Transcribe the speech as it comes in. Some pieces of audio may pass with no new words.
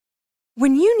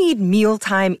When you need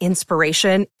mealtime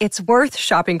inspiration, it's worth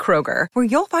shopping Kroger, where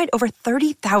you'll find over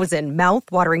 30,000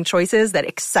 mouth-watering choices that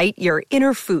excite your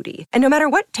inner foodie. And no matter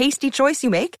what tasty choice you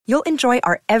make, you'll enjoy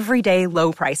our everyday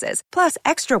low prices, plus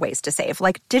extra ways to save,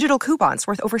 like digital coupons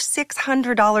worth over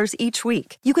 $600 each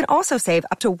week. You can also save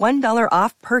up to $1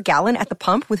 off per gallon at the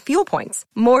pump with fuel points.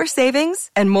 More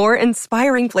savings and more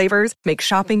inspiring flavors make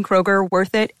shopping Kroger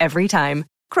worth it every time.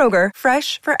 Kroger,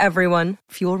 fresh for everyone.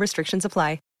 Fuel restrictions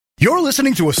apply. You're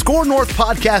listening to a Score North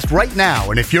podcast right now,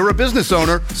 and if you're a business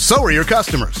owner, so are your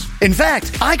customers. In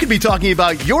fact, I could be talking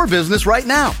about your business right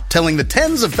now, telling the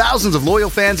tens of thousands of loyal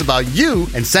fans about you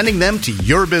and sending them to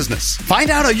your business. Find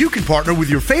out how you can partner with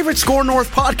your favorite Score North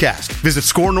podcast. Visit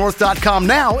scorenorth.com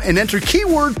now and enter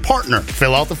keyword partner.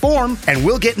 Fill out the form, and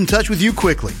we'll get in touch with you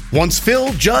quickly. Once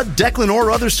Phil, Judd, Declan, or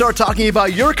others start talking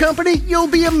about your company, you'll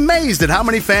be amazed at how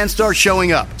many fans start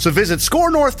showing up. So visit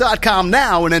scorenorth.com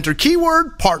now and enter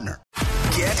keyword partner.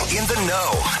 Get in the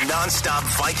know. Non-stop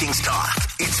Vikings talk.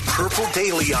 It's Purple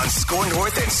Daily on Score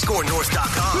North and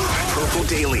ScoreNorth.com. Purple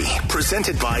Daily,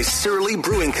 presented by Surly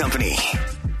Brewing Company.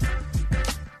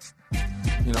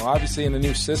 You know, obviously in the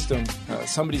new system,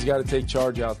 somebody's got to take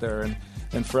charge out there.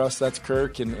 And for us, that's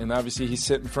Kirk. And obviously he's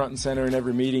sitting front and center in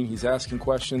every meeting. He's asking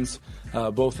questions,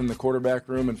 both in the quarterback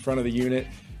room in front of the unit.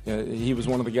 He was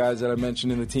one of the guys that I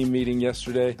mentioned in the team meeting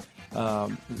yesterday.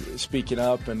 Speaking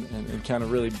up and kind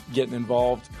of really getting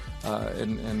involved.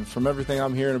 And from everything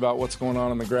I'm hearing about what's going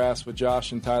on the grass with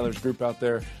Josh and Tyler's group out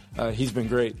there, he's been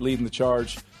great, leading the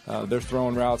charge. They're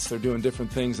throwing routes. They're doing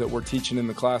different things that we're teaching in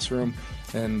the classroom.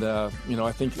 And,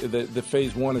 I think the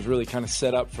phase one is really kind of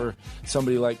set up for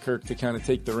somebody like Kirk to kind of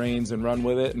take the reins and run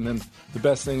with it. And then the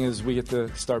best thing is we get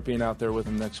to start being out there with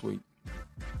him next week.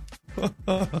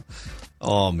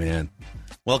 Oh, man.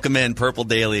 Welcome in, Purple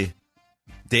Daily.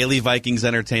 Daily Vikings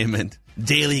entertainment,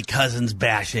 daily Cousins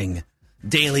bashing,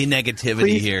 daily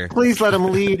negativity here. Please let him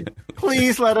lead.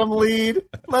 Please let him lead.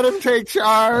 Let him take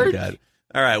charge. Oh,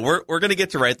 all right, we're going to get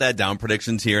to write that down,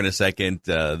 predictions here in a second.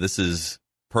 This is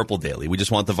Purple Daily. We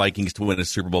just want the Vikings to win a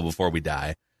Super Bowl before we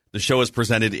die. The show is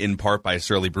presented in part by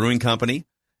Surly Brewing Company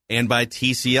and by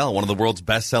TCL, one of the world's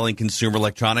best-selling consumer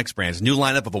electronics brands. New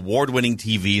lineup of award-winning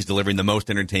TVs delivering the most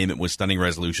entertainment with stunning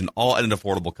resolution, all at an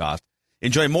affordable cost.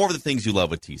 Enjoy more of the things you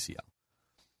love with TCL.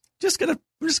 I'm just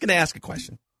gonna ask a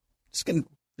question.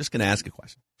 Just gonna ask a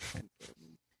question.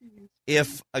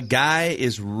 If a guy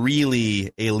is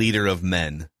really a leader of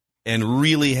men and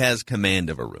really has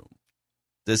command of a room,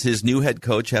 does his new head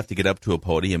coach have to get up to a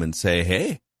podium and say,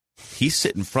 "Hey, he's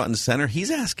sitting front and center.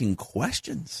 He's asking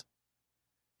questions.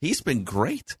 He's been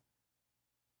great."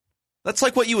 That's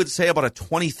like what you would say about a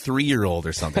 23-year-old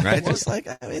or something, right? Just like,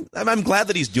 I'm glad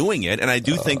that he's doing it, and I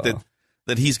do think that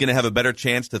he's going to have a better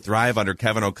chance to thrive under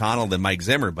Kevin O'Connell than Mike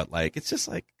Zimmer. But like, it's just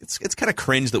like it's kind of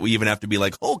cringe that we even have to be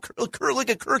like, oh, Kirk, look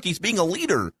at Kirk, he's being a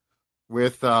leader.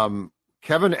 With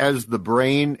Kevin as the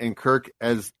brain and Kirk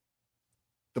as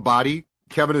the body,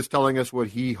 Kevin is telling us what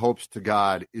he hopes to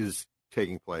God is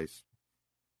taking place.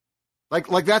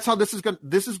 Like that's how this is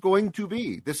going to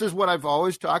be. This is what I've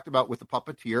always talked about with the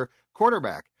puppeteer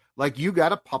quarterback. Like, you got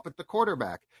to puppet the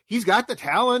quarterback. He's got the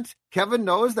talent. Kevin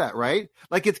knows that, right?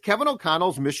 Like, it's Kevin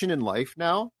O'Connell's mission in life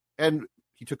now, and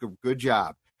he took a good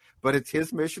job. But it's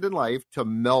his mission in life to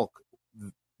milk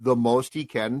the most he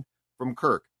can from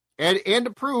Kirk. And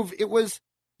to prove it was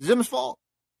Zim's fault.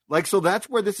 Like, so that's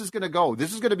where this is going to go.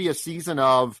 This is going to be a season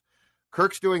of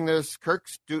Kirk's doing this,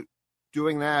 Kirk's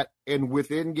doing that, and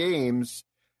within games,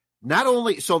 not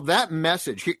only – so that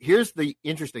message – here's the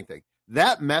interesting thing.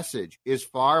 That message is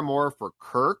far more for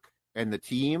Kirk and the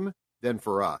team than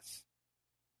for us.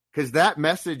 Because that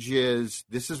message is,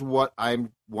 this is what I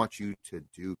want you to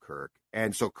do, Kirk.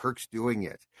 And so Kirk's doing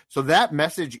it. So that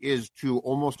message is to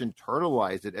almost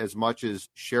internalize it as much as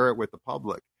share it with the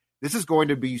public. This is going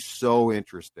to be so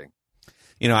interesting.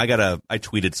 You know, I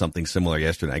tweeted something similar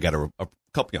yesterday. I got a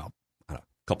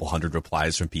couple hundred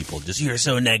replies from people. Just, you're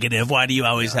so negative. Why do you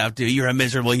always have to? You're a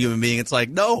miserable human being. It's like,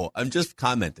 no, I'm just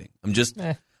commenting.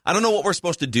 I don't know what we're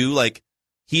supposed to do. Like,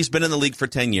 he's been in the league for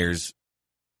 10 years.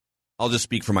 I'll just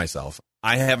speak for myself.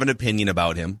 I have an opinion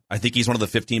about him. I think he's one of the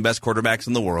 15 best quarterbacks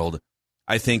in the world.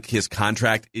 I think his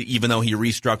contract, even though he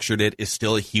restructured it, is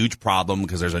still a huge problem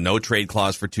because there's a no-trade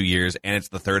clause for 2 years, and it's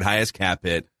the third highest cap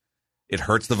hit. It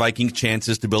hurts the Vikings'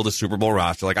 chances to build a Super Bowl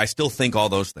roster. Like, I still think all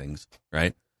those things,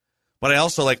 right? But I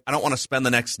also, I don't want to spend the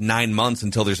next 9 months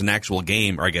until there's an actual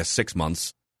game, or I guess 6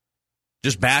 months.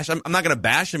 Just bash. I'm not going to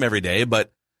bash him every day,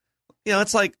 but,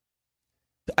 it's like,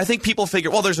 I think people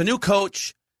figure, well, there's a new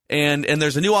coach, and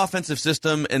there's a new offensive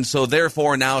system, and so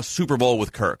therefore now Super Bowl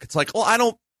with Kirk. It's like, well, I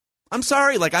I'm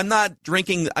sorry. Like, I'm not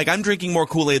drinking, like, I'm drinking more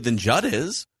Kool-Aid than Judd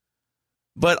is.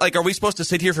 But, like, are we supposed to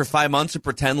sit here for 5 months and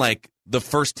pretend like the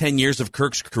first 10 years of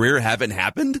Kirk's career haven't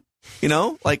happened? You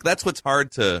know? Like, that's what's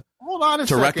hard to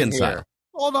reconcile. Here.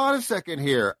 Hold on a second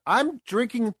here. I'm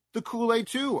drinking the Kool-Aid,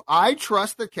 too. I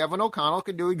trust that Kevin O'Connell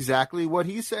can do exactly what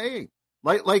he's saying.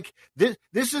 Like this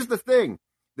is the thing.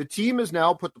 The team has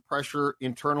now put the pressure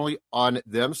internally on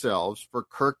themselves for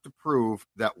Kirk to prove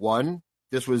that, one,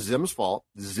 this was Zim's fault.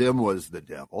 Zim was the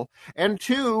devil. And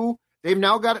two, they've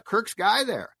now got Kirk's guy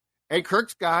there. And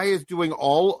Kirk's guy is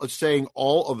saying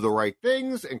all of the right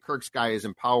things, and Kirk's guy is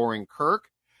empowering Kirk.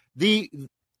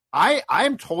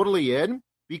 I'm totally in,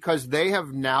 because they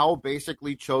have now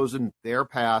basically chosen their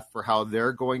path for how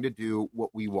they're going to do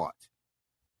what we want.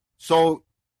 So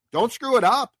don't screw it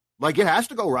up. Like, it has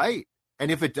to go right. And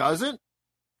if it doesn't,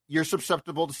 you're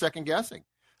susceptible to second guessing.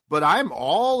 But I'm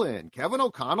all in. Kevin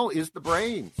O'Connell is the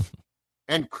brains.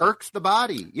 And Kirk's the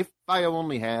body. If I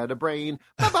only had a brain.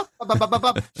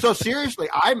 So seriously,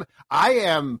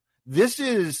 this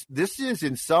is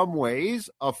in some ways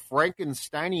a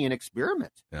Frankensteinian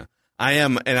experiment. Yeah. I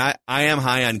am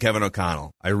high on Kevin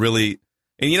O'Connell. And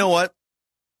you know what?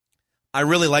 I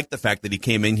really like the fact that he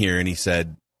came in here and he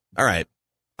said, all right,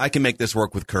 I can make this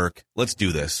work with Kirk. Let's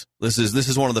do this. This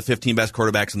is one of the 15 best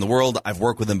quarterbacks in the world. I've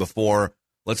worked with him before.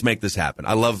 Let's make this happen.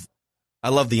 I love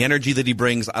the energy that he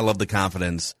brings. I love the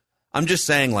confidence. I'm just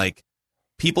saying, like,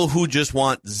 people who just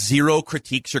want zero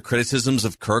critiques or criticisms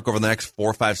of Kirk over the next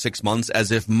 4, 5, 6 months,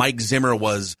 as if Mike Zimmer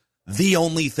was the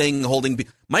only thing holding.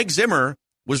 Mike Zimmer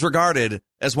was regarded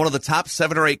as one of the top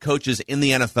 7 or 8 coaches in the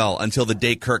NFL until the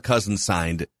day Kirk Cousins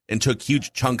signed and took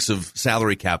huge chunks of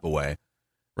salary cap away,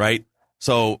 right?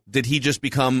 So did he just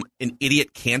become an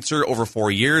idiot cancer over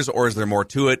 4 years, or is there more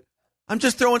to it? I'm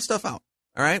just throwing stuff out,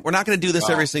 all right? We're not going to do this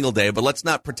every single day, but let's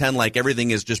not pretend like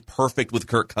everything is just perfect with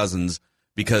Kirk Cousins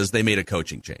because they made a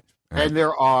coaching change. Right? And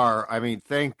there are,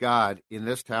 thank God, in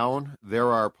this town,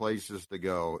 there are places to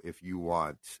go if you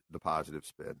want the positive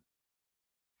spin.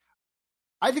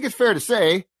 I think it's fair to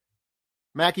say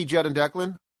Mackie, Judd, and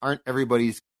Declan aren't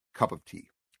everybody's cup of tea.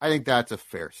 I think that's a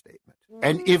fair statement.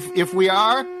 And if we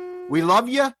are, we love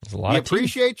you. We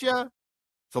appreciate you.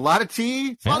 It's a lot of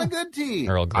tea. It's a lot of good tea.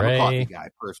 Earl Grey. I'm a coffee guy,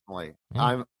 personally.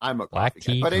 Yeah. I'm a black coffee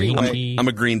tea, guy. But green anyway, tea. I'm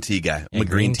a green tea guy. I'm a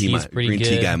green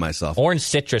tea guy myself. Orange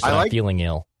citrus when I'm feeling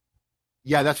ill.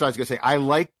 Yeah, that's what I was going to say. I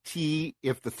like tea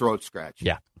if the throat's scratchy.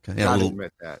 Yeah. Okay. Yeah,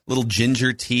 little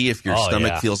ginger tea if your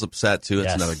stomach feels upset, too.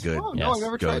 That's another good. Oh, no, I've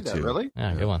never tried that, really?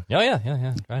 Yeah, good one. Oh, yeah.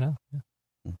 Try it out.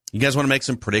 Yeah. You guys want to make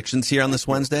some predictions here on this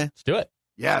Wednesday? Let's do it.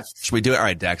 Yes. Should we do it? All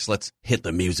right, Dex, let's hit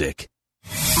the music.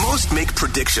 Most make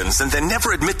predictions and then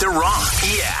never admit they're wrong.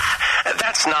 Yeah,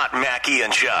 that's not Mackie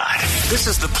and Judd. This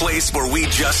is the place where we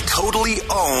just totally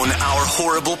own our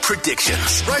horrible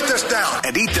predictions. Write this down.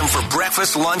 And eat them for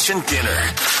breakfast, lunch, and dinner.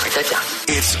 Write that down.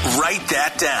 It's Write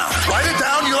That Down. Write it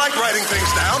down. You like writing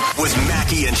things down. With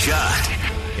Mackie and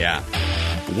Judd. Yeah.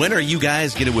 When are you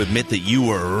guys going to admit that you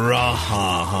were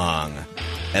wrong?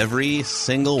 Every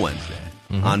single Wednesday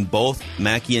on both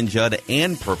Mackie and Judd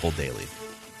and Purple Daily.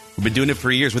 We've been doing it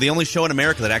for years. We're the only show in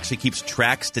America that actually keeps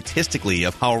track statistically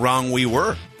of how wrong we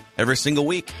were every single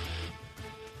week.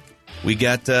 We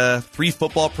got 3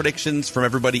 football predictions from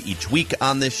everybody each week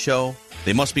on this show.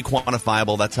 They must be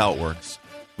quantifiable. That's how it works.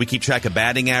 We keep track of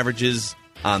batting averages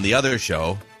on the other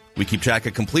show. We keep track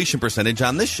of completion percentage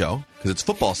on this show because it's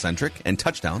football-centric, and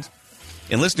touchdowns.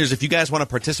 And listeners, if you guys want to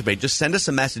participate, just send us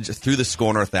a message through the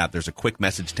Score North app. There's a quick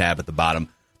message tab at the bottom.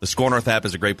 The Score North app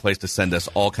is a great place to send us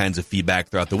all kinds of feedback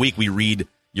throughout the week. We read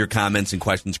your comments and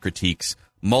questions, critiques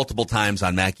multiple times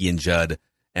on Mackie and Judd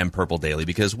and Purple Daily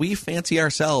because we fancy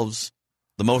ourselves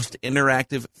the most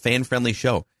interactive, fan-friendly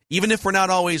show. Even if we're not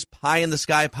always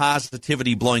pie-in-the-sky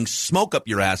positivity blowing smoke up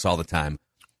your ass all the time.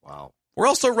 Wow. We're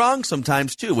also wrong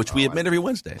sometimes, too, which we admit every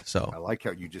Wednesday. So I like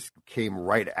how you just came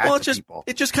right at people.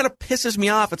 It just kind of pisses me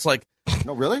off. It's like,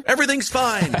 no, really? Everything's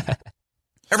fine.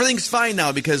 Everything's fine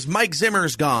now because Mike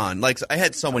Zimmer's gone. Like, I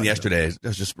had someone yesterday, I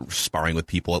was just sparring with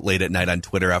people late at night on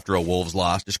Twitter after a Wolves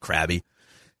loss, just crabby.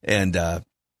 And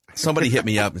somebody hit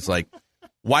me up. It's like,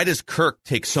 why does Kirk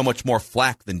take so much more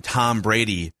flack than Tom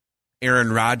Brady,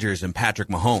 Aaron Rodgers, and Patrick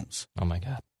Mahomes? Oh, my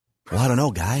God. Well, I don't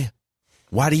know, guy.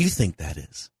 Why do you think that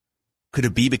is? Could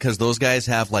it be because those guys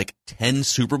have like 10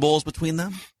 Super Bowls between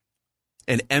them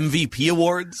and MVP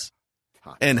awards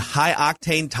and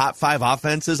high-octane top 5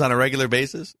 offenses on a regular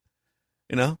basis?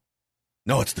 You know?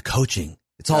 No, it's the coaching.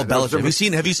 It's all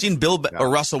Belichick. Have you seen Bill or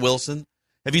Russell Wilson?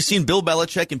 Have you seen Bill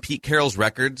Belichick and Pete Carroll's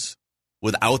records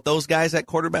without those guys at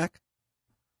quarterback?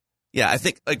 Yeah, I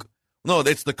think no,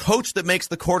 it's the coach that makes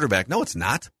the quarterback. No, it's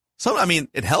not.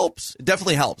 It helps. It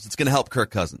definitely helps. It's going to help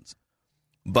Kirk Cousins.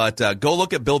 But go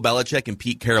look at Bill Belichick and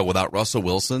Pete Carroll without Russell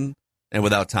Wilson and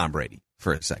without Tom Brady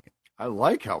for a second. I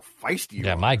like how feisty you are.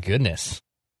 Yeah, my goodness.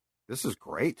 This is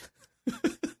great.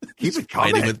 Keep it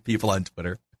coming. Fighting with people on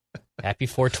Twitter. Happy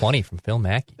 420 from Phil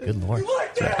Mackey. Good Lord.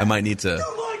 I might need to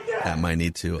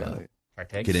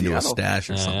get into a stash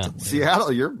or something.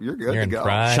 Seattle, you're good to go.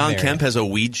 Sean Kemp has a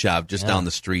weed shop just down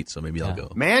the street, so maybe I'll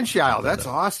go. Man-child, that's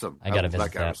awesome. I got to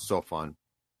visit that. That was so fun.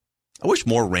 I wish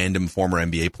more random former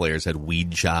NBA players had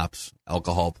weed shops,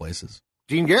 alcohol places.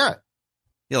 Dean Garrett.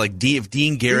 Yeah, like if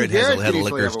Dean Garrett had a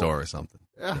liquor store or something.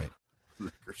 Yeah. Right.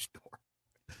 Liquor store.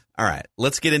 All right,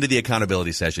 let's get into the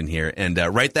accountability session here. And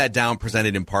write that down,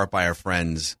 presented in part by our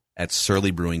friends at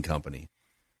Surly Brewing Company.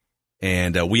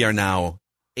 And we are now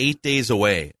 8 days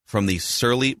away from the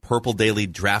Surly Purple Daily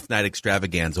Draft Night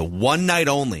Extravaganza. One night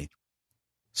only.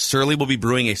 Surly will be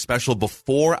brewing a special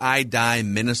Before I Die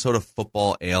Minnesota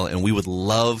football ale, and we would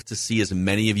love to see as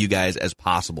many of you guys as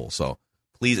possible. So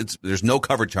please, there's no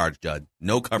cover charge, Judd.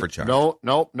 No cover charge.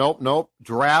 Nope.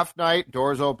 Draft night,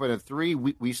 doors open at 3.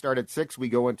 We start at 6. We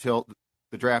go until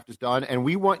the draft is done, and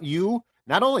we want you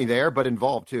not only there, but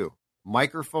involved too.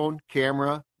 Microphone,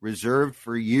 camera, reserved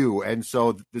for you. And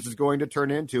so this is going to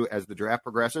turn into, as the draft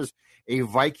progresses, a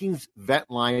Vikings vet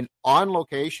line on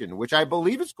location, which I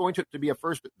believe is going to be a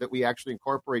first that we actually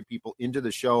incorporate people into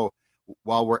the show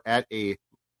while we're at a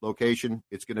location.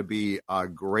 It's going to be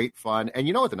great fun. And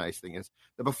you know what the nice thing is?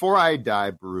 The Before I Die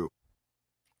brew.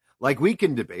 Like, we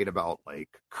can debate about, like,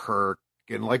 Kirk,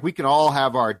 and, like, we can all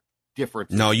have our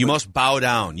differences. No, you must bow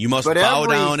down. You must bow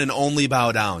down and only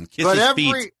bow down. Kiss his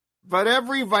feet. But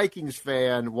every Vikings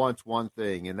fan wants one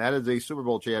thing, and that is a Super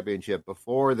Bowl championship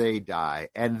before they die.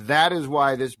 And that is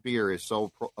why this beer is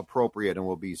so appropriate and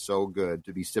will be so good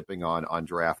to be sipping on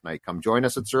draft night. Come join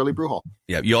us at Surly Brew Hall.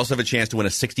 Yeah, you also have a chance to win a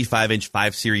 65-inch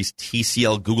 5 Series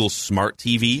TCL Google Smart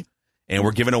TV. And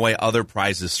we're giving away other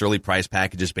prizes, Surly prize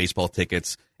packages, baseball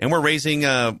tickets. And we're raising,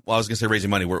 raising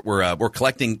money. We're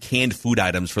collecting canned food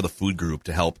items for the food group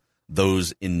to help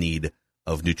those in need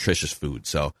of nutritious food.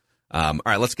 So, all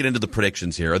right, let's get into the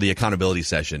predictions here, or the accountability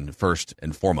session first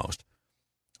and foremost.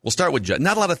 We'll start with Judd.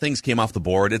 Not a lot of things came off the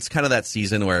board. It's kind of that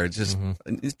season where it's just,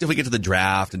 if we get to the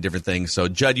draft and different things. So,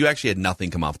 Judd, you actually had nothing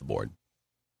come off the board.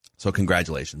 So,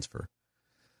 congratulations for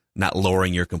not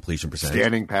lowering your completion percentage.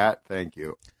 Standing pat, thank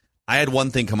you. I had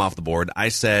one thing come off the board. I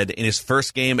said in his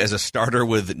first game as a starter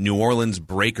with New Orleans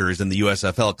Breakers in the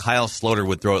USFL, Kyle Sloter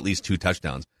would throw at least 2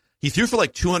 touchdowns. He threw for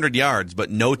like 200 yards, but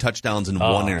no touchdowns and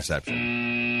 1 interception.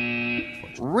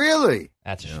 Really?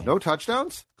 That's no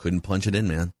touchdowns? Couldn't punch it in,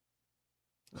 man.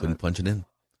 Couldn't punch it in.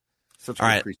 Such a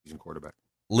good preseason quarterback.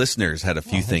 Listeners had a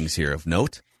few things here of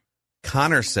note.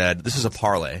 Connor said, this is a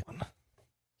parlay.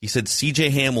 He said C.J.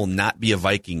 Ham will not be a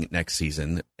Viking next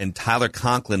season, and Tyler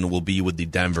Conklin will be with the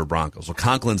Denver Broncos. Well,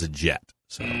 Conklin's a Jet.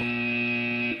 So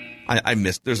I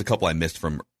missed. There's a couple I missed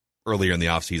from earlier in the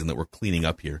offseason that we're cleaning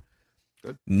up here.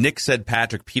 Good. Nick said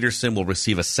Patrick Peterson will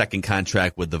receive a second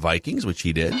contract with the Vikings, which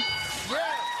he did.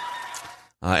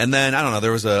 And then, I don't know,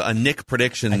 there was a Nick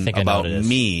prediction about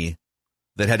me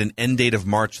that had an end date of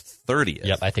March 30th.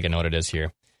 Yep, I think I know what it is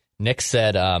here. Nick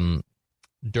said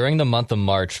during the month of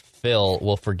March, Phil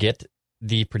will forget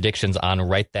the predictions on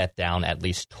Write That Down at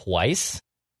least twice.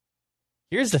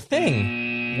 Here's the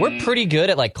thing. We're pretty good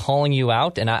at like calling you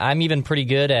out, and I'm even pretty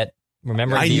good at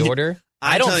remembering the order.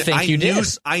 I don't think you did.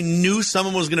 I knew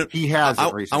someone was going to. He has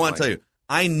it recently. I want to tell you.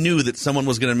 I knew that someone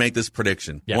was going to make this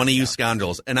prediction. One of you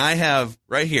scoundrels. And I have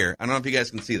right here. I don't know if you guys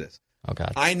can see this. Oh,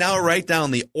 God. I now write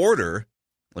down the order.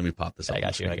 Let me pop this up. I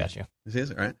got you. You see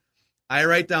this? All right. I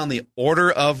write down the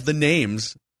order of the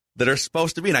names that are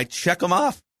supposed to be, and I check them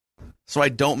off so I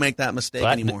don't make that mistake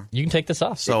anymore. You can take this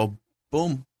off. So,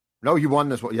 boom. No, you won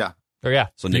this one. Yeah. Or yeah.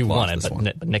 So Nick you won it,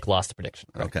 but Nick lost the prediction.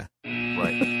 Okay.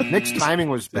 Right. Nick's timing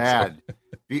was bad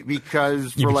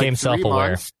because you for became like 3 self-aware.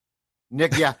 months,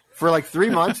 Nick, for like 3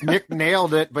 months, Nick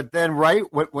nailed it. But then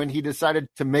when he decided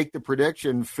to make the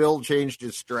prediction, Phil changed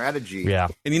his strategy. Yeah.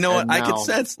 And you know what? I could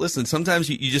sense, listen, sometimes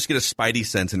you just get a spidey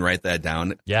sense and write that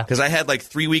down. Yeah. Because I had like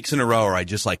 3 weeks in a row where I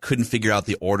just like couldn't figure out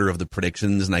the order of the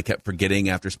predictions and I kept forgetting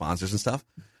after sponsors and stuff.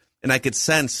 And I could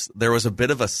sense there was a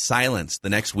bit of a silence the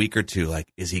next week or two.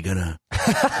 Like, is he gonna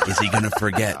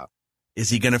forget? Is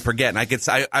he gonna forget?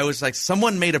 And I was like,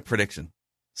 someone made a prediction.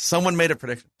 That's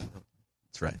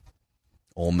right.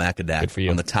 Old Macadac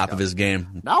on the top of his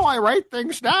game. Now I write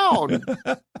things down and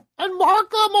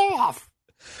mark them off.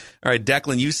 All right,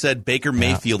 Declan, you said Baker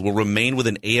Mayfield will remain with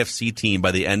an AFC team by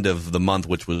the end of the month,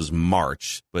 which was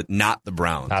March, but not the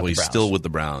Browns. He's still with the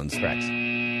Browns. Correct.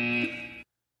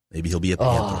 Maybe he'll be a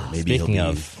Panther. Maybe Speaking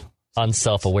of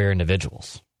unself-aware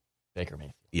individuals. Baker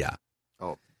Mayfield. Yeah.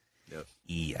 Oh, yes.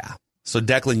 Yeah. So,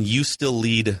 Declan, you still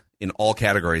lead in all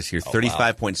categories here.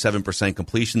 35.7%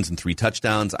 completions and 3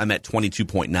 touchdowns. I'm at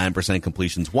 22.9%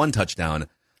 completions, 1 touchdown.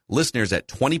 Listeners at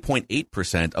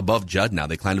 20.8% above Judd now.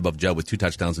 They climbed above Judd with 2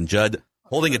 touchdowns, and Judd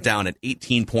holding it down at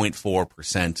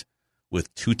 18.4%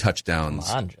 with 2 touchdowns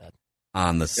Come on, Judd.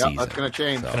 on the season. That's going to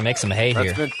change. Going to make some hay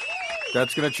here.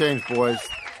 That's going to change, boys.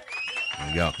 There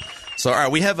you go. So, all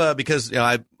right, we have, because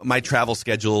my travel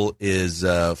schedule is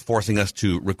forcing us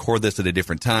to record this at a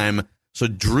different time. So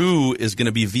Drew is going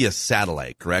to be via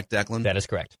satellite, correct, Declan? That is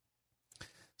correct.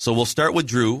 So we'll start with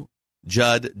Drew,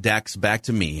 Judd, Dex, back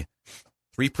to me.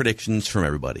 3 predictions from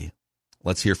everybody.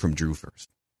 Let's hear from Drew first.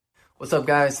 What's up,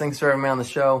 guys? Thanks for having me on the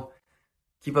show.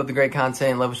 Keep up the great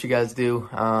content. Love what you guys do.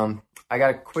 I got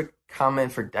a quick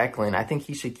comment for Declan. I think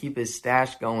he should keep his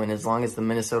stash going as long as the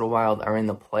Minnesota Wild are in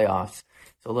the playoffs.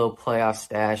 So a little playoff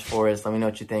stash for us. Let me know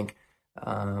what you think.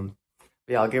 But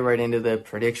yeah, I'll get right into the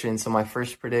prediction. So my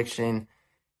first prediction,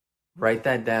 write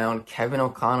that down. Kevin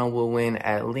O'Connell will win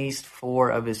at least 4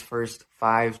 of his first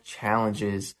 5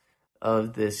 challenges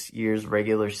of this year's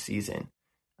regular season.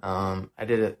 I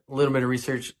did a little bit of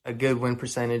research. A good win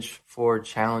percentage for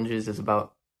challenges is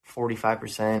about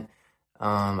 45%.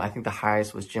 I think the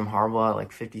highest was Jim Harbaugh at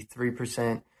like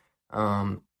 53%.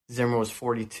 Zimmer was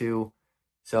 42%.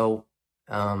 So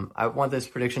I want this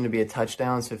prediction to be a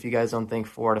touchdown. So if you guys don't think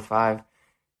 4 out of 5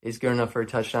 is good enough for a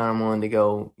touchdown, I'm willing to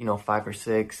go, 5 for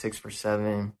 6, 6 for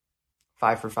 7,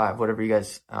 5 for 5, whatever you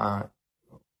guys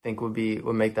think would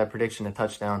make that prediction a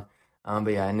touchdown.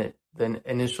 But yeah, the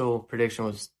initial prediction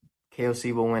was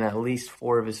KOC will win at least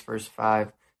 4 of his first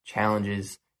 5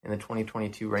 challenges in the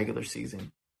 2022 regular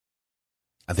season.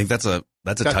 I think that's a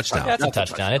touchdown. That's a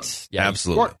touchdown. It's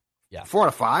absolutely 4 out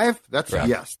of 5. That's Correct.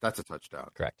 Yes, that's a touchdown.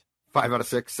 Correct. 5 out of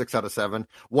 6, 6 out of 7,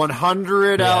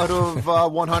 100 out of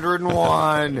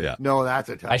 101. Yeah. No, that's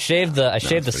a touchdown. I shaved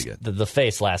pretty good. the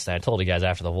face last night. I told you guys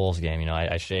after the Wolves game.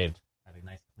 I shaved. I had a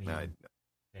nice clean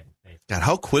shaven face. God,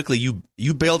 how quickly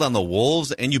you bailed on the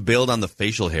Wolves and you bailed on the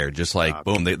facial hair. Just like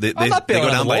boom, they I'm not go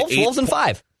bailing on down the by Wolves. 8. Wolves in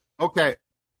 5.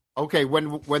 Okay.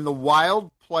 When the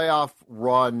Wild playoff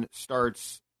run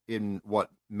starts in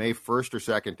May 1st or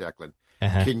 2nd, Declan,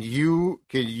 Uh-huh. can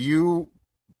you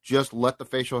just let the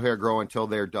facial hair grow until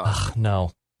they're done? Ugh,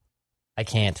 no, I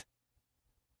can't.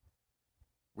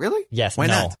 Really? Yes, Why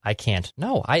no, not? I can't.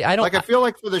 No, I don't. I feel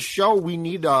like for the show we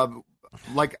need I'll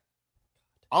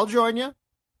join you.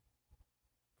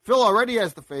 Phil already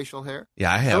has the facial hair.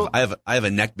 Yeah, I have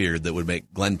a neck beard that would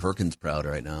make Glenn Perkins proud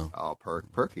right now. Oh,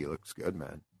 Perky looks good,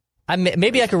 man.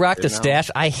 Maybe I could rock the Now.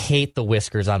 stash. I hate the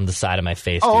whiskers on the side of my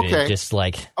face. Oh, dude. okay. It just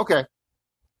like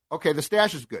Okay, the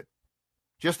stash is good.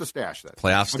 Just the stash, then.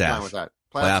 Playoff I'm stash. fine with that.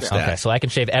 Playoff stash. okay, so I can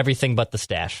shave everything but the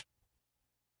stash.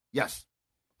 Yes,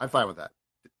 I'm fine with that.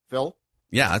 Phil?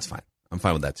 Yeah, that's fine. I'm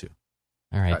fine with that too.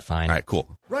 All right, fine. All right,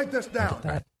 cool. Write this down.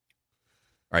 All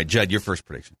right, Judd, your first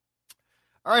prediction.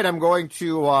 All right, I'm going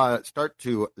to start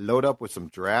to load up with some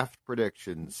draft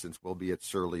predictions since we'll be at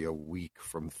Surly a week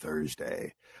from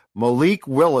Thursday. Malik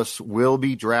Willis will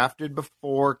be drafted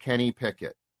before Kenny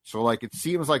Pickett. So, it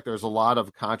seems like there's a lot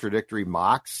of contradictory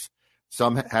mocks,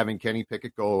 some having Kenny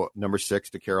Pickett go number 6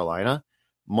 to Carolina.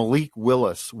 Malik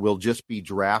Willis will just be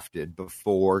drafted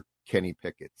before Kenny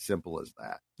Pickett. Simple as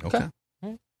that. Okay.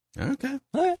 Okay.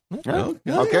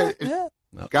 Okay. Yeah.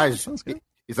 Guys, sounds good.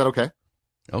 is that okay?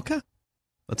 Okay.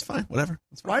 That's fine. Whatever.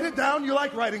 That's fine. Write it down. You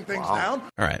like writing things down.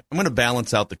 All right. I'm going to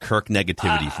balance out the Kirk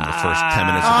negativity from the first 10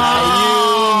 minutes of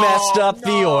You messed up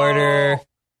the order.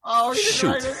 Oh, you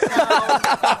Shoot. didn't write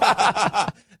it down.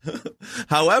 the show.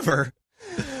 However,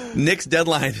 Nick's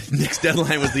deadline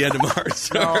was the end of March.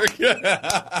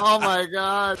 Oh my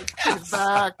God, he's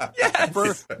back.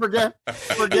 Yes. Forget.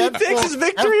 He takes his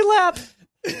victory lap.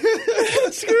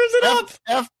 Screws it up.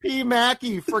 FP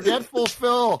Mackey, forgetful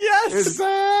Phil. Yes. Is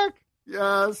back.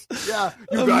 Yes. Yeah.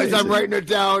 You guys, I'm writing it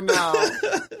down now.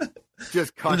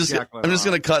 Just cut. I'm just Declan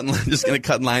going to cut. Just going to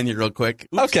cut in line here real quick.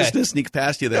 Oops, Okay. Just going to sneak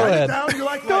past you there. Go Write ahead. it down. You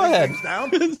like Go writing ahead.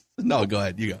 things down. No, go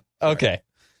ahead. You go. Okay.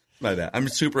 My bad. I'm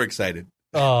super excited.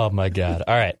 Oh my God.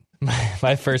 All right.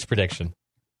 My first prediction.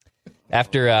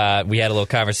 After we had a little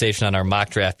conversation on our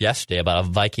mock draft yesterday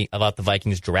about the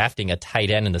Vikings drafting a tight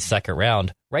end in the second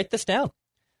round, write this down.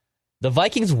 The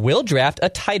Vikings will draft a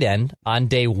tight end on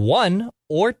day 1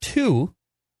 or 2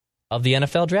 of the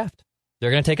NFL draft.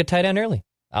 They're going to take a tight end early.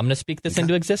 I'm going to speak this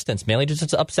into existence, mainly just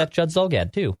to upset Judd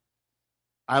Zolgad, too.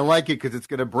 I like it because it's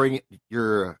going to bring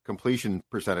your completion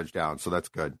percentage down, so that's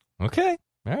good. Okay.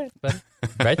 All right. But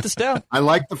write this down. I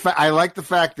like the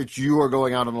fact that you are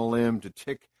going out on a limb to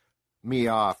tick me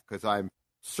off because I'm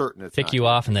certain it's Pick not. you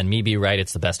off and then me be right.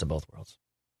 It's the best of both worlds.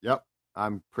 Yep,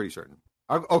 I'm pretty certain.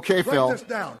 Okay, Phil. Write this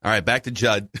down. All right, back to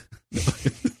Judd.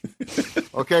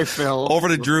 Okay, Phil. Over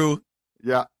to Drew.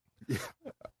 Yeah.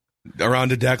 Around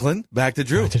to Declan. Back to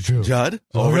Drew. Judd.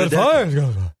 Over to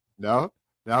Declan. No.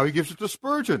 Now he gives it to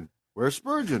Spurgeon. Where's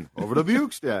Spurgeon? Over to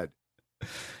Bukestad.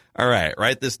 All right,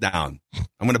 write this down.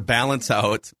 I'm going to balance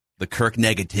out the Kirk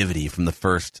negativity from the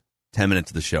first 10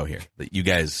 minutes of the show here that you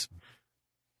guys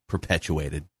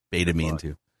perpetuated, baited me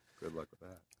into. Good luck with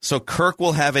that. So Kirk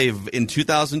will have in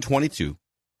 2022,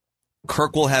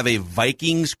 Kirk will have a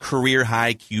Vikings career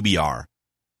high QBR.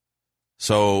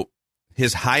 So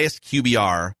his highest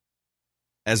QBR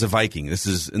as a Viking, this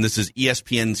is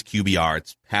ESPN's QBR,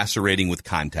 it's passer rating with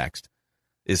context,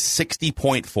 is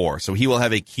 60.4. So he will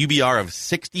have a QBR of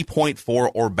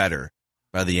 60.4 or better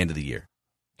by the end of the year.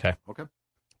 Okay.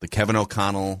 The Kevin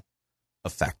O'Connell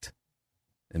effect.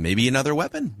 And maybe another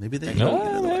weapon. Maybe they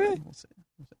weapon. We'll see.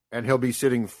 And he'll be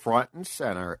sitting front and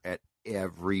center at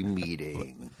every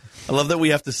meeting. I love that we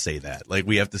have to say that. Like,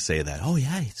 we have to say that. Oh,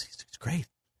 yeah, it's great.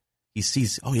 He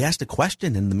asked a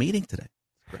question in the meeting today.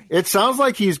 Great. It sounds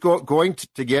like he's going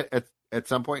to get, at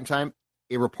some point in time,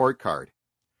 a report card.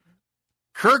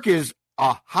 Kirk is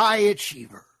a high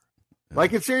achiever.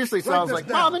 Like, it seriously sounds like,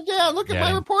 Mom and Dad, look at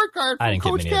my report card from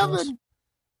Coach Kevin.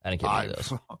 I didn't get any of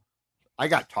those. I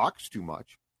got talks too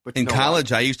much. But in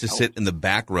college, I used to sit in the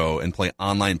back row and play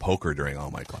online poker during all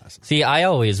my classes. See, I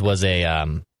always was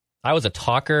I was a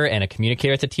talker and a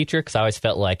communicator as a teacher because I always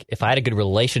felt like if I had a good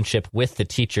relationship with the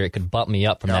teacher, it could bump me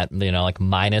up from that, like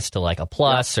minus to like a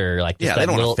plus or like just they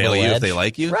don't want to fail you edge. If they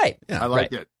like you. Right. Yeah, I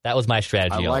like it. That was my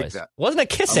strategy I like always. that. Wasn't a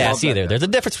kiss ass either. There's a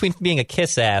difference between being a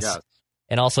kiss ass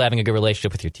and also having a good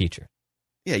relationship with your teacher.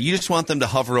 Yeah, you just want them to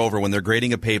hover over when they're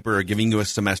grading a paper or giving you a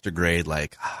semester grade.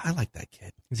 Like, I like that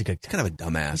kid. He's a good. He's kind of a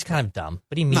dumbass. He's kind of dumb,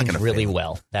 but he means really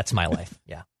well. That's my life.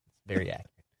 Yeah, very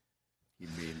accurate. He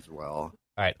means well.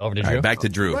 All right, over to Drew. All right, back to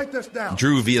Drew. Write this down.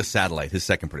 Drew via satellite, his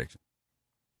second prediction.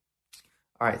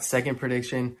 All right, second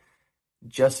prediction.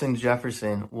 Justin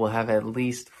Jefferson will have at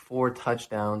least 4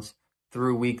 touchdowns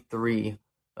through week 3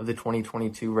 of the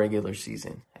 2022 regular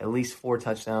season. At least 4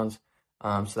 touchdowns.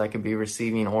 So that could be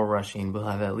receiving or rushing. We'll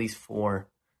have at least 4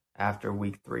 after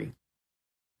week 3.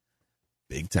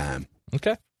 Big time.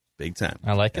 Okay. Big time.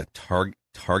 I like it.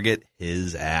 Target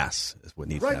his ass is what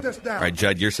needs to happen. Write this down. All right,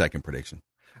 Judd, your second prediction.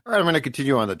 All right, I'm going to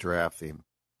continue on the draft theme.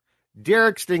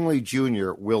 Derek Stingley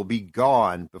Jr. will be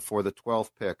gone before the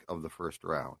 12th pick of the first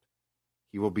round.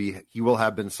 He will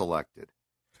have been selected.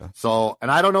 Okay. So, and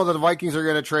I don't know that the Vikings are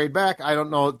going to trade back. I don't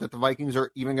know that the Vikings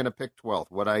are even going to pick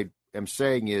 12th. What I am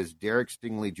saying is Derek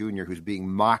Stingley Jr., who's being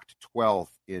mocked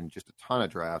 12th in just a ton of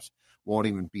drafts, won't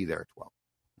even be there at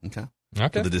 12th. Okay.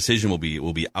 So the decision will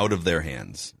be out of their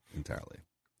hands entirely.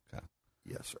 Okay.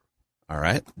 Yes, sir. All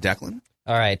right, Declan.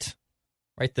 All right.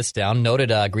 Write this down.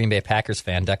 Noted Green Bay Packers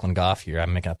fan, Declan Goff here.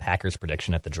 I'm making a Packers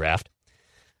prediction at the draft.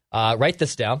 Write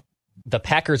this down. The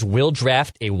Packers will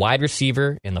draft a wide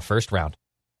receiver in the first round.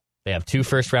 They have 2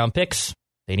 first-round picks.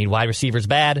 They need wide receivers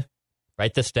bad.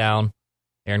 Write this down.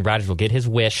 Aaron Rodgers will get his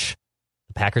wish.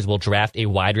 The Packers will draft a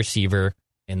wide receiver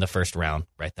in the first round.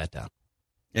 Write that down.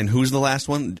 And who's the last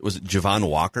one? Was it Javon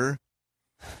Walker?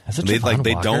 They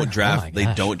don't draft.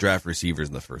 They don't draft receivers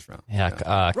in the first round. Yeah,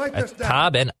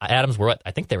 Cobb and Adams were.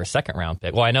 I think they were second round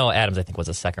pick. Well, I know Adams. I think was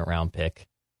a second round pick.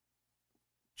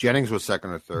 Jennings was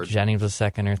second or third. Jennings was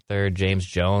second or third. James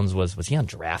Jones was he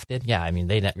undrafted? Yeah, I mean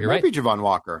you're right. Maybe Javon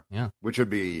Walker. Yeah, which would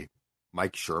be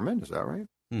Mike Sherman. Is that right?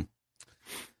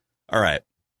 All right.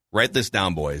 Write this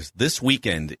down, boys. This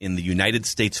weekend in the United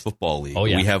States Football League,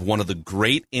 we have one of the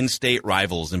great in-state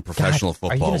rivals in professional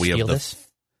football. We have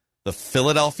the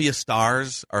Philadelphia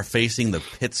Stars are facing the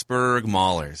Pittsburgh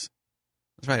Maulers.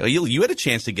 That's right. You had a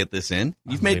chance to get this in.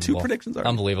 You've made 2 predictions already.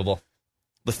 Unbelievable.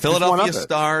 The Philadelphia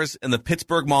Stars and the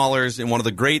Pittsburgh Maulers in one of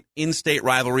the great in-state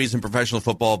rivalries in professional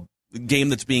football, game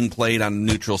that's being played on a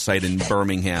neutral site in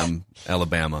Birmingham,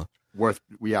 Alabama. With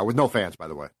no fans, by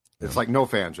the way. It's like no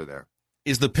fans are there.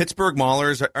 Is the Pittsburgh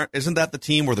Maulers, isn't that the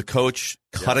team where the coach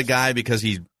cut a guy because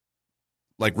he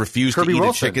refused to eat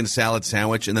a chicken salad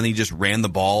sandwich and then he just ran the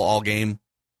ball all game?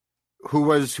 Who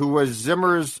was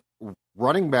Zimmer's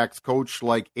running backs coach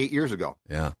 8 years ago?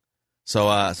 Yeah. So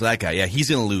that guy, he's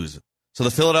going to lose. So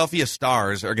the Philadelphia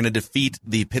Stars are going to defeat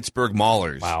the Pittsburgh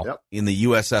Maulers in the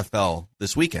USFL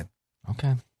this weekend.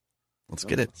 Okay. Let's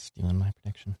get it. Stealing my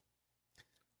prediction.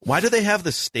 Why do they have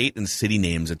the state and city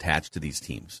names attached to these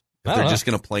teams? If they're just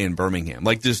going to play in Birmingham,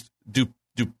 do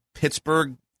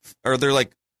Pittsburgh? Are there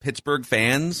Pittsburgh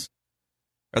fans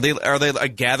Are they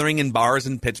gathering in bars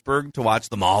in Pittsburgh to watch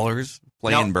the Maulers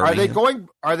play in Birmingham?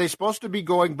 Are they supposed to be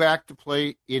going back to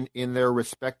play in their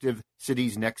respective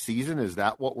cities next season? Is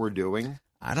that what we're doing?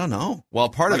 I don't know. Well,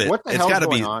 part of it, what the hell's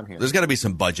going on here? There's got to be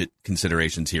some budget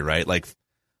considerations here, right? Like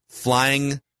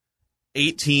flying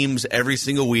 8 teams every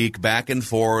single week back and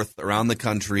forth around the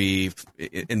country.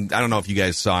 And I don't know if you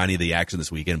guys saw any of the action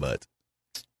this weekend, but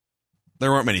there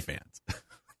weren't many fans.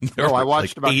 I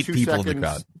watched about 8 2 people seconds in the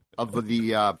crowd of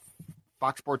the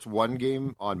Fox Sports 1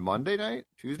 game on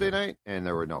Tuesday night, and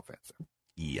there were no fans there.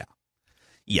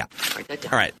 Yeah.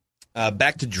 All right.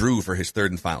 Back to Drew for his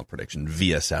third and final prediction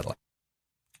via satellite.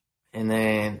 And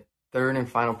then third and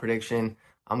final prediction,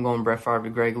 I'm going Brett Favre to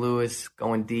Greg Lewis,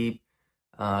 going deep,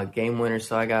 game winner.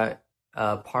 So I got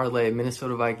parlay.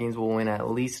 Minnesota Vikings will win at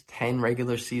least 10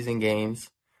 regular season games.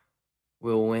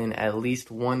 We'll win at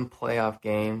least 1 playoff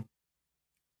game.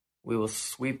 We will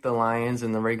sweep the Lions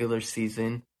in the regular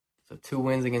season. So 2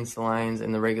 wins against the Lions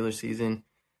in the regular season.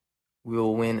 We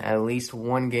will win at least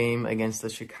 1 game against the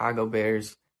Chicago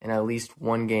Bears and at least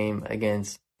 1 game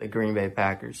against the Green Bay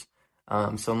Packers.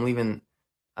 So I'm leaving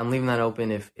that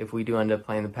open if we do end up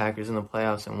playing the Packers in the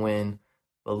playoffs and win,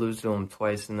 but lose to them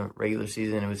twice in the regular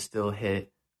season, it would still hit.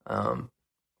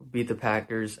 Beat the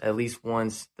Packers at least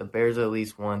once, the Bears at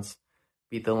least once,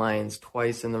 beat the Lions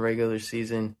twice in the regular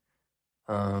season,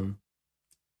 win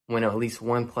at least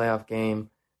 1 playoff game,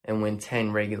 and win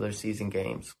 10 regular season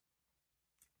games.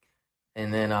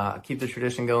 And then keep the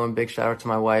tradition going. Big shout out to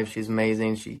my wife. She's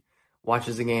amazing. She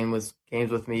watches the games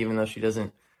with me, even though she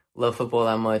doesn't love football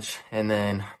that much. And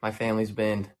then my family's we've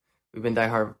been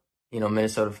diehard,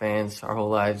 Minnesota fans our whole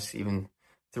lives, even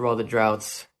through all the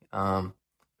droughts.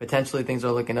 Potentially things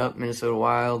are looking up. Minnesota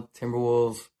Wild,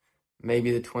 Timberwolves,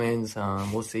 maybe the Twins.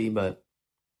 We'll see. But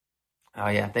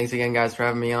thanks again, guys, for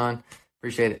having me on.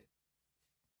 Appreciate it.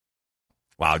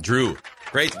 Wow, Drew.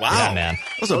 Great. Wow. Yeah, man.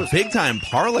 That was a big-time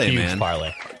parlay, Huge man.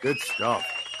 parlay. Good stuff.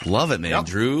 Love it, man. Yep.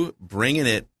 Drew bringing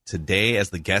it today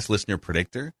as the guest listener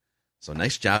predictor. So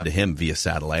nice job to him via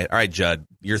satellite. All right, Judd,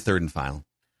 your third and final.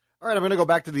 All right, I'm going to go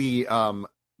back to the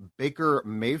Baker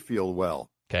Mayfield well.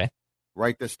 Okay.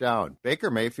 Write this down. Baker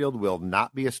Mayfield will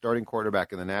not be a starting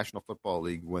quarterback in the National Football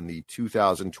League when the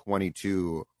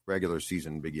 2022 regular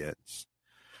season begins.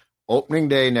 Opening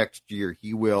day next year,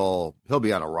 he'll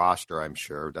be on a roster, I'm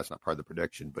sure. That's not part of the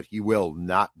prediction, but he will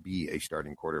not be a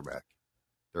starting quarterback.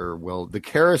 The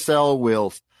carousel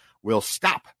will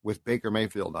stop with Baker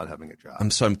Mayfield not having a job.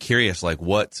 I'm curious,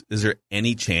 is there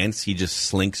any chance he just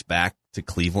slinks back to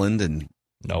Cleveland and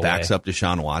backs up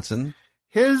Deshaun Watson?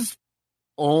 His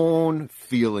own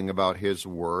feeling about his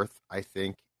worth, I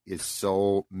think, is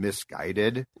so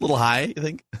misguided. A little high, you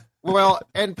think? Well,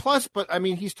 and plus,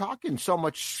 he's talking so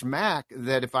much smack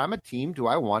that if I'm a team, do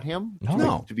I want him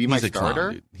to be my starter?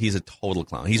 Clown, dude. He's a total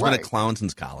clown. He's been a clown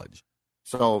since college.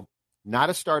 So, not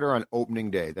a starter on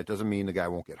opening day. That doesn't mean the guy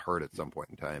won't get hurt at some point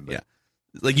in time. But.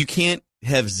 Yeah. You can't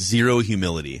have zero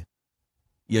humility.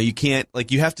 Yeah, you can't.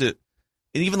 You have to.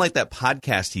 And even that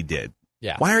podcast he did.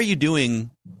 Yeah. Why are you doing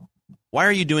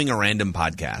a random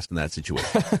podcast in that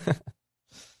situation?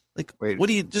 Wait. What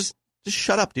do you just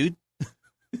shut up, dude?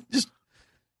 Just,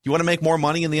 you want to make more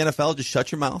money in the NFL? Just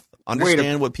shut your mouth.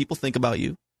 Understand what people think about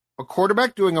you. A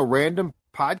quarterback doing a random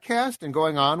podcast and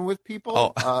going on with people?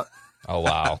 Oh, oh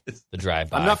wow. The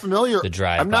drive-by. I'm not familiar.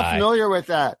 I'm not familiar with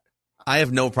that. I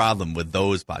have no problem with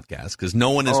those podcasts because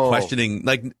no one is questioning.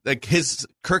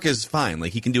 Kirk is fine.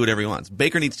 He can do whatever he wants.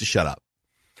 Baker needs to shut up.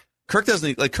 Kirk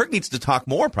doesn't. Kirk needs to talk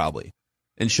more probably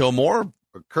and show more.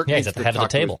 He's at the head of the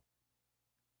table.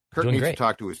 Kirk needs to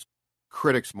talk to his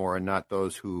critics more and not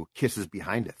those who kisses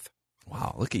behindeth.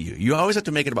 Wow, look at you. You always have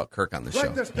to make it about Kirk on the show.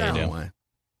 This down. I don't know why.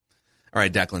 All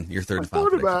right, Declan, your third and final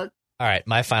prediction. All right,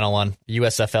 my final one,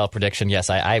 USFL prediction. Yes,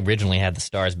 I originally had the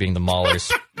Stars beating the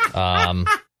Maulers.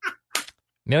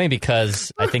 Mainly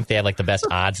because I think they have the best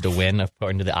odds to win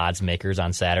according to the odds makers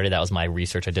on Saturday. That was my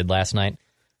research I did last night.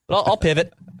 But I'll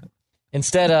pivot.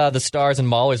 Instead, the Stars and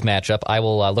Maulers matchup, I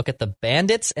will look at the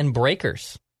Bandits and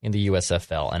Breakers in the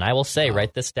USFL. And I will say,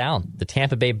 write this down, the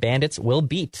Tampa Bay Bandits will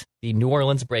beat the New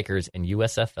Orleans Breakers in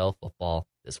USFL football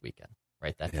this weekend.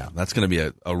 Write that down. Yeah, that's going to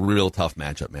be a real tough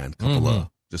matchup, man. Couple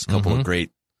of great,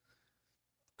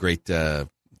 yeah.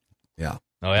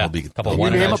 Oh, yeah. Couple of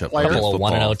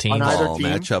 1-0 teams. On either team?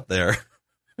 Matchup there.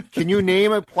 Can you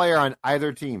name a player on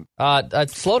either team?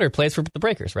 Sloter plays for the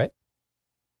Breakers, right?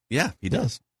 Yeah, he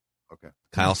does. Okay.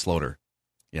 Kyle Sloter.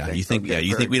 Yeah, Okay, you think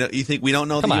we don't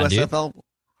know Come the on, USFL? Dude.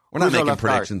 We're not making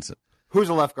predictions. Who's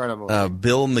the left guard?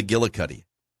 Bill McGillicuddy.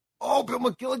 Oh, Bill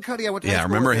McGillicuddy. I went to Yeah, high school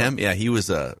remember with him? Yeah, he was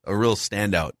a real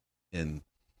standout in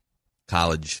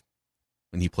college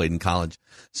when he played in college.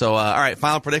 So, all right,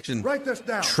 final prediction. Write this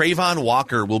down. Trayvon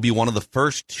Walker will be one of the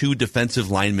first 2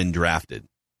 defensive linemen drafted.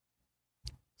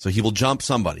 So he will jump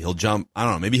somebody. He'll jump, I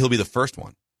don't know, maybe he'll be the first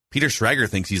one. Peter Schrager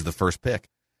thinks he's the first pick.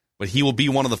 But he will be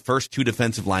one of the first 2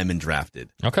 defensive linemen drafted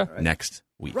next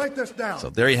week. Write this down. So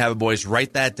there you have it, boys.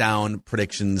 Write that down,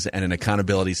 predictions, and an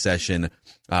accountability session.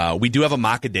 We do have a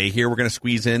mock a day here we're going to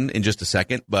squeeze in just a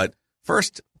second. But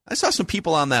first, I saw some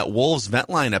people on that Wolves Vent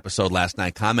Line episode last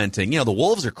night commenting, the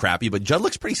Wolves are crappy, but Judd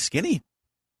looks pretty skinny.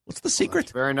 What's the secret?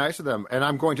 That's very nice of them. And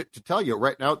I'm going to tell you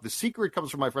right now, the secret comes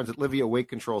from my friends at Livia Weight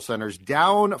Control Centers,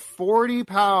 down 40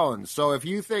 pounds. So if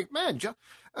you think, man, Judd,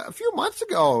 a few months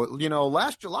ago,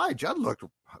 last July, Judd looked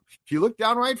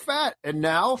downright fat. And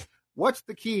now, what's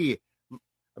the key? I'm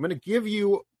going to give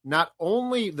you not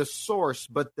only the source,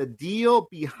 but the deal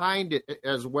behind it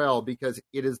as well, because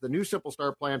it is the new Simple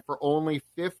Start plan for only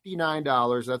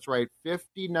 $59. That's right,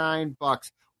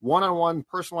 $59. One-on-one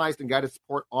personalized and guided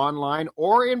support online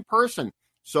or in person.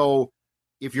 So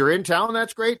if you're in town,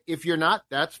 that's great. If you're not,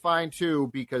 that's fine too,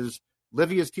 because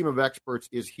Livia's team of experts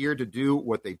is here to do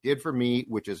what they did for me,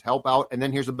 which is help out. And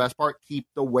then here's the best part, keep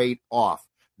the weight off.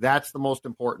 That's the most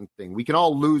important thing. We can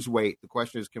all lose weight. The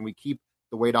question is, can we keep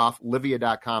the weight off?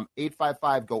 Livia.com,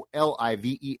 855-GO,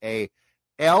 LIVEA,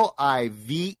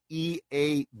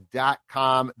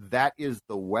 LIVEA.com. That is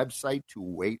the website to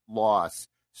weight loss.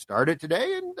 Start it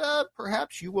today, and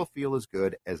perhaps you will feel as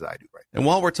good as I do right now. And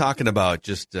while we're talking about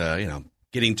just,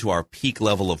 getting to our peak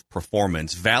level of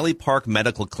performance, Valley Park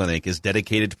Medical Clinic is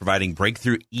dedicated to providing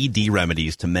breakthrough ED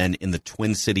remedies to men in the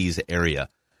Twin Cities area.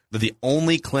 They're the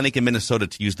only clinic in Minnesota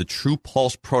to use the True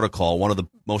Pulse protocol, one of the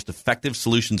most effective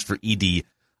solutions for ED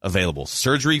available.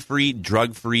 Surgery-free,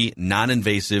 drug-free,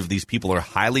 non-invasive. These people are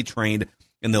highly trained,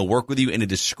 and they'll work with you in a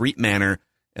discreet manner,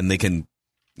 and you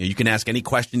can ask any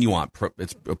question you want.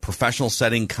 It's a professional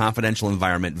setting, confidential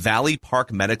environment.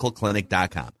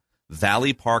 ValleyParkMedicalClinic.com.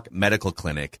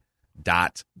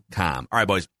 ValleyParkMedicalClinic.com. All right,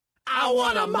 boys. I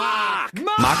want a mock.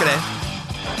 Mock a day.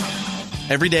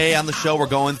 Every day on the show, we're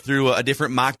going through a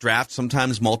different mock draft,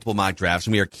 sometimes multiple mock drafts,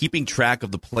 and we are keeping track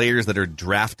of the players that are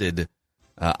drafted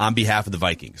on behalf of the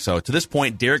Vikings. So to this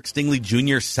point, Derek Stingley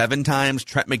Jr. 7 times,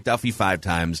 Trent McDuffie 5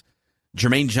 times,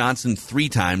 Jermaine Johnson 3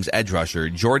 times, edge rusher.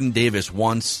 Jordan Davis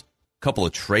once. A couple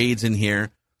of trades in here.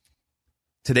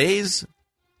 Today's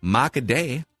mock a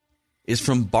day is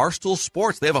from Barstool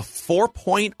Sports. They have a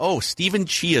 4.0. Stephen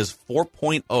Chia's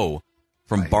 4.0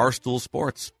 from Barstool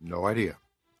Sports. No idea.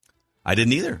 I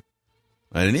didn't either,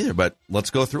 but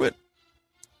let's go through it.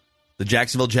 The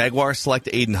Jacksonville Jaguars select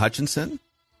Aiden Hutchinson.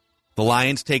 The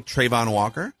Lions take Trayvon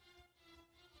Walker.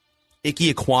 Ike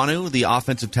Ekwonu, the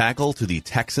offensive tackle, to the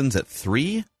Texans at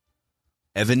 3.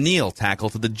 Evan Neal, tackle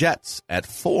to the Jets at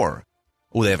 4.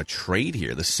 Oh, they have a trade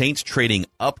here. The Saints trading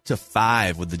up to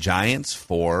 5 with the Giants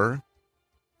for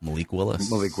Malik Willis.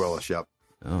 Malik Willis, yep.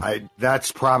 Oh.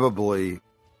 That's probably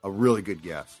a really good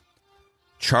guess.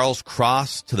 Charles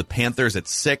Cross to the Panthers at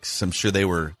 6. I'm sure they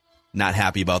were not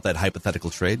happy about that hypothetical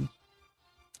trade.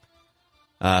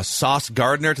 Sauce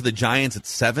Gardner to the Giants at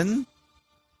 7.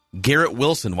 Garrett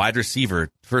Wilson, wide receiver,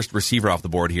 first receiver off the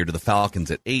board here, to the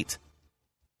Falcons at 8.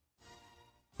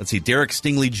 Let's see, Derek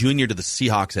Stingley Jr. to the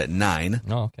Seahawks at 9.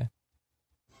 Oh, okay.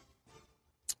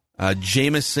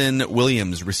 Jameson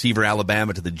Williams, receiver,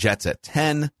 Alabama, to the Jets at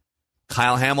 10.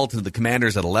 Kyle Hamilton to the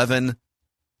Commanders at 11.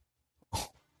 Oh,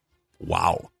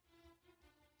 wow.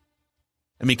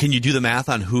 I mean, can you do the math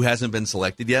on who hasn't been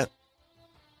selected yet?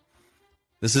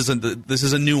 This is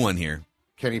a new one here.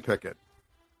 Kenny Pickett.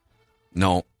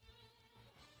 No.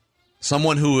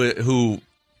 Someone who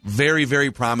very,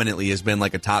 very prominently has been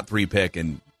like a top 3 pick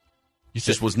and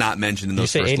just was not mentioned in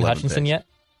those first 11 picks. Did you say Aiden Hutchinson yet?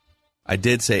 I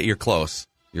did say you're close.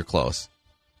 You're close.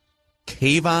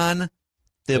 Kayvon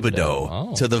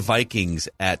Thibodeau to the Vikings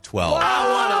at 12. I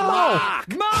want a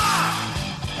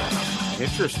mock.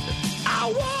 Interesting.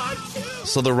 I want to.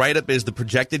 So the write-up is the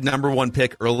projected number 1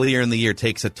 pick earlier in the year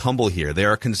takes a tumble here.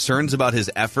 There are concerns about his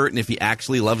effort and if he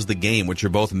actually loves the game, which are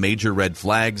both major red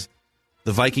flags.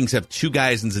 The Vikings have 2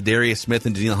 guys in Zadarius Smith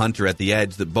and Danielle Hunter at the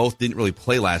edge that both didn't really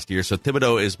play last year, so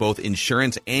Thibodeau is both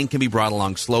insurance and can be brought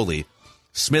along slowly.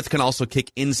 Smith can also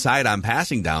kick inside on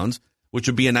passing downs, which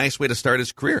would be a nice way to start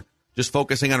his career, just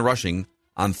focusing on rushing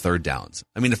on 3rd downs.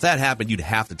 I mean, if that happened, you'd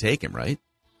have to take him, right?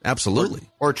 Absolutely.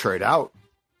 Or trade out.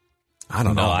 I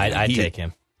don't know. I'd take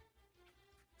him.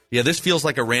 Yeah, this feels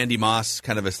like a Randy Moss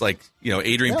kind of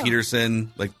Adrian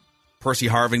Peterson, like Percy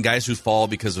Harvin, guys who fall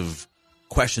because of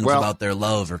questions about their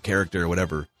love or character or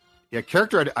whatever. Yeah,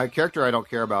 character I don't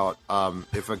care about.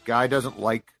 If a guy doesn't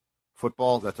like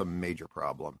football, that's a major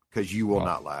problem because you will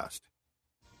not last.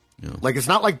 Yeah. Like, it's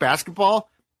not like basketball.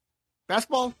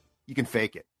 Basketball, you can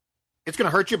fake it. It's going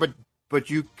to hurt you, but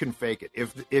you can fake it.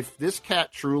 If this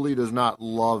cat truly does not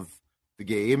love the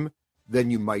game,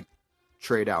 then you might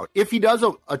trade out. If he does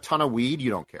a ton of weed, you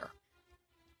don't care.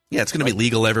 Yeah, it's going to be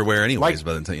legal everywhere anyways.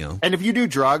 But and if you do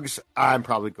drugs, I'm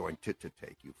probably going to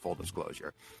take you. Full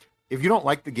disclosure. If you don't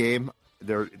like the game,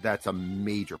 that's a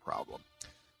major problem.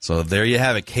 So there you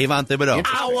have it. Kayvon Thibodeau.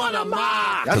 I want a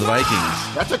mock. To the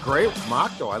Vikings. That's a great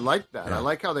mock, though. I like that. Yeah. I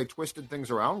like how they twisted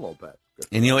things around a little bit.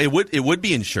 And, it would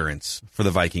be insurance for the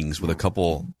Vikings with a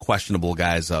couple questionable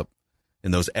guys up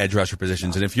in those edge rusher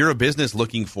positions. And if you're a business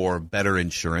looking for better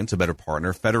insurance, a better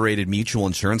partner, Federated Mutual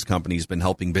Insurance Company has been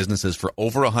helping businesses for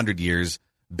over 100 years,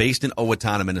 based in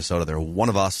Owatonna, Minnesota. They're one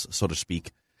of us, so to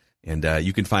speak. And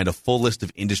you can find a full list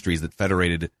of industries that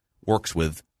Federated works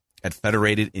with at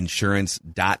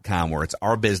federatedinsurance.com, where it's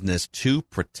our business to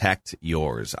protect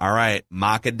yours. All right,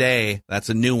 mock a day. That's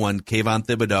a new one. Kayvon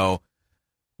Thibodeau.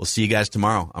 We'll see you guys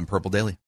tomorrow on Purple Daily.